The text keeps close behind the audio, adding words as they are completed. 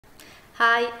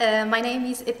Hi, my name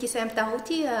is Ibtissem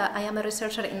Taghouti. I am a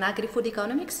researcher in agri-food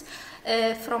economics.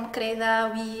 From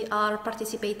CREDA, we are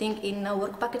participating in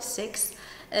Work Package 6.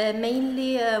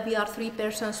 Mainly, we are 3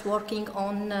 persons working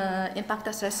on impact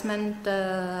assessment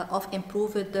of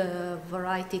improved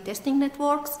variety testing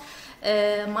networks.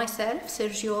 Myself,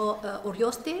 Sergio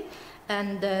Urioste,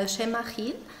 and Shema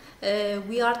Khil.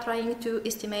 We are trying to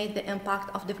estimate the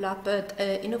impact of developed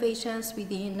innovations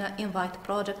within Invite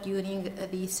project during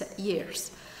these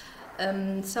years.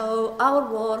 So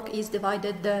our work is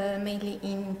divided mainly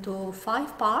into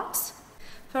 5 parts.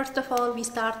 First of all, we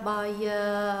start by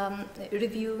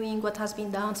reviewing what has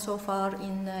been done so far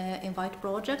in Invite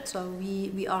project. So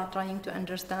we are trying to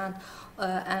understand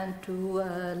and to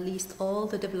list all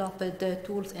the developed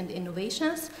tools and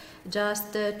innovations,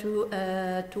 just to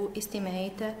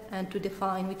estimate and to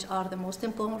define which are the most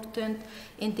important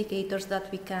indicators that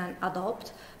we can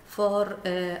adopt for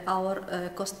our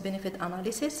cost-benefit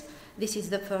analysis. This is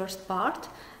the first part.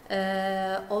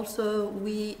 Also,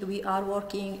 we are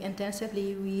working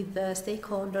intensively with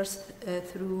stakeholders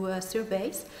through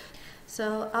surveys.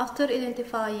 So after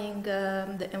identifying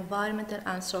the environmental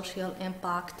and social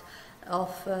impact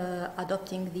of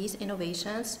adopting these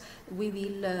innovations, we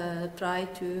will try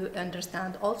to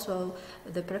understand also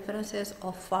the preferences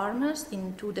of farmers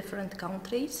in 2 different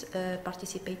countries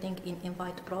participating in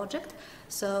Invite project.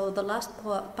 So the last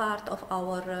part of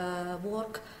our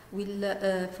work will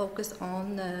focus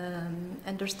on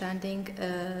understanding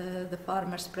the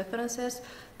farmers' preferences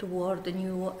toward the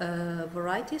new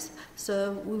varieties.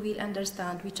 So we will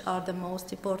understand which are the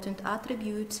most important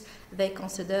attributes they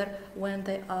consider when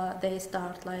they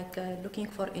start looking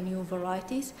for a new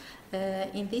varieties.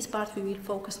 In this part, we will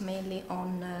focus mainly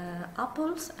on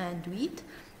apples and wheat,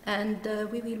 and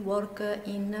we will work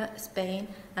in Spain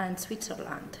and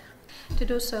Switzerland. To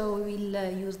do so, we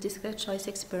will use discrete choice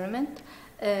experiment.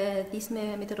 This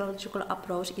methodological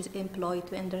approach is employed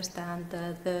to understand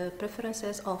the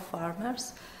preferences of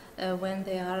farmers when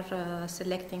they are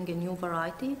selecting a new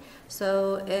variety.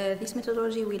 So this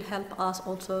methodology will help us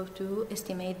also to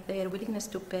estimate their willingness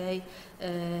to pay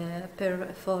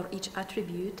for each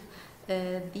attribute.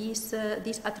 These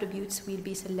attributes will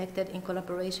be selected in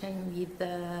collaboration with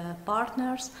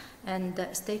partners and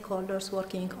stakeholders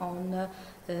working on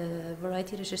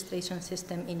variety registration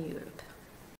system in Europe.